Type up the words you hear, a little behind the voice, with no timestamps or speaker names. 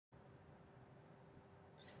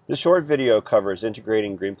This short video covers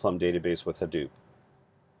integrating Greenplum database with Hadoop.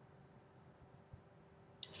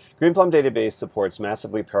 Greenplum database supports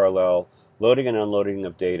massively parallel loading and unloading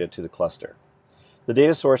of data to the cluster. The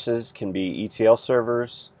data sources can be ETL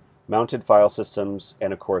servers, mounted file systems,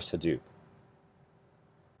 and of course Hadoop.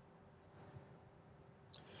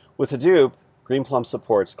 With Hadoop, Greenplum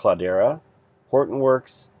supports Cloudera,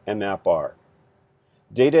 Hortonworks, and MapR.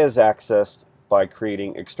 Data is accessed by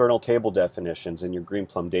creating external table definitions in your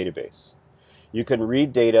Greenplum database. You can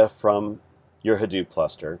read data from your Hadoop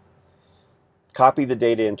cluster, copy the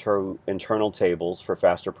data into internal tables for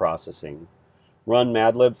faster processing, run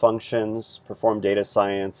madlib functions, perform data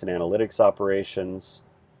science and analytics operations,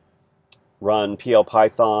 run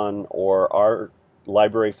PL/Python or R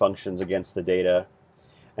library functions against the data,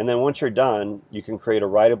 and then once you're done, you can create a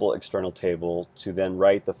writable external table to then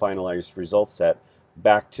write the finalized result set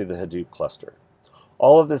back to the Hadoop cluster.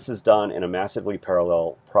 All of this is done in a massively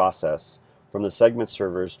parallel process from the segment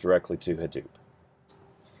servers directly to Hadoop.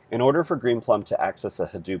 In order for Greenplum to access a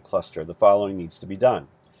Hadoop cluster, the following needs to be done.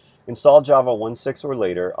 Install Java 1.6 or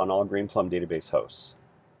later on all Greenplum database hosts.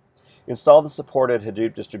 Install the supported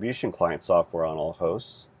Hadoop distribution client software on all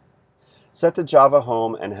hosts. Set the Java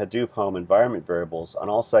home and Hadoop home environment variables on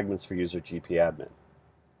all segments for user GPadmin.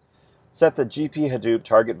 Set the GP Hadoop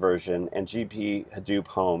target version and GP Hadoop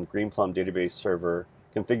home Greenplum database server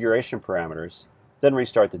configuration parameters, then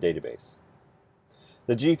restart the database.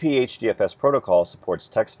 The GP HDFS protocol supports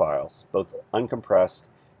text files, both uncompressed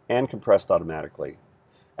and compressed automatically,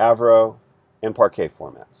 Avro, and Parquet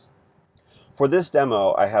formats. For this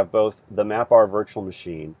demo, I have both the MapR virtual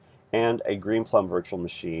machine and a Greenplum virtual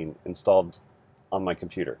machine installed on my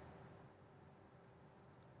computer.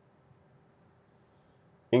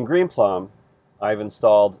 In Greenplum, I've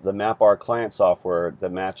installed the MapR client software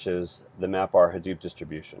that matches the MapR Hadoop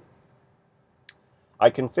distribution. I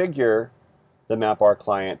configure the MapR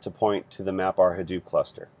client to point to the MapR Hadoop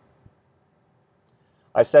cluster.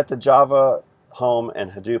 I set the Java home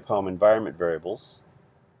and Hadoop home environment variables.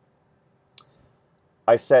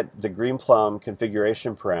 I set the Greenplum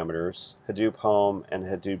configuration parameters, Hadoop home and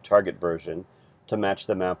Hadoop target version, to match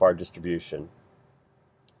the MapR distribution.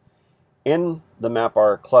 In the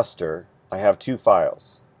MapR cluster, I have two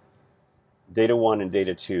files, data1 and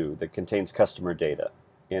data2, that contains customer data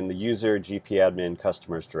in the user GPadmin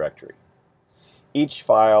customers directory. Each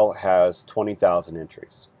file has 20,000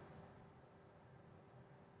 entries.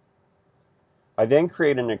 I then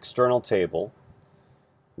create an external table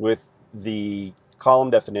with the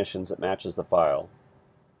column definitions that matches the file.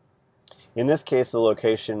 In this case, the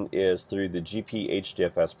location is through the GP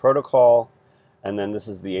HDFS protocol, and then this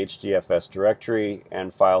is the HDFS directory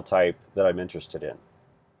and file type that I'm interested in.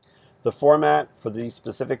 The format for these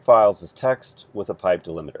specific files is text with a pipe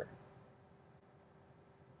delimiter.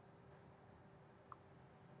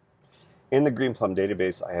 In the Greenplum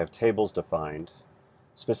database, I have tables defined,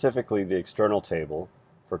 specifically the external table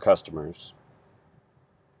for customers,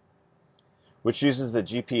 which uses the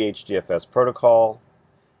GP HDFS protocol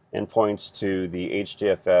and points to the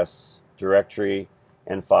HDFS directory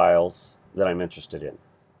and files that I'm interested in.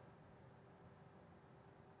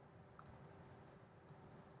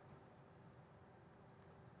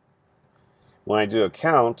 When I do a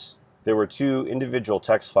count, there were two individual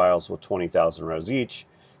text files with 20,000 rows each.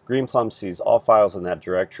 Greenplum sees all files in that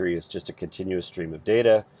directory as just a continuous stream of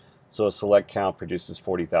data, so a select count produces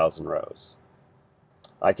 40,000 rows.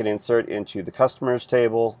 I can insert into the customers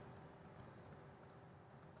table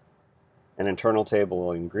an internal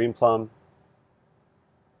table in Greenplum,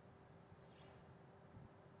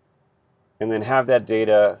 and then have that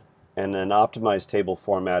data and an optimized table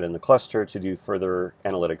format in the cluster to do further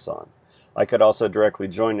analytics on. I could also directly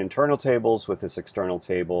join internal tables with this external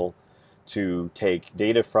table to take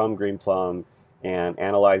data from Greenplum and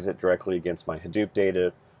analyze it directly against my Hadoop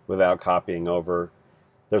data without copying over.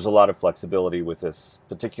 There's a lot of flexibility with this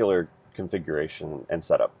particular configuration and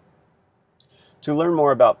setup. To learn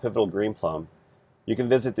more about Pivotal Greenplum, you can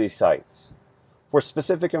visit these sites. For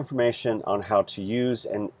specific information on how to use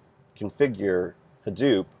and configure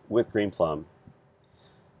Hadoop with Greenplum,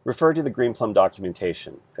 refer to the Greenplum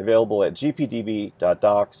documentation available at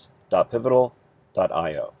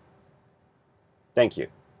gpdb.docs.pivotal.io. Thank you.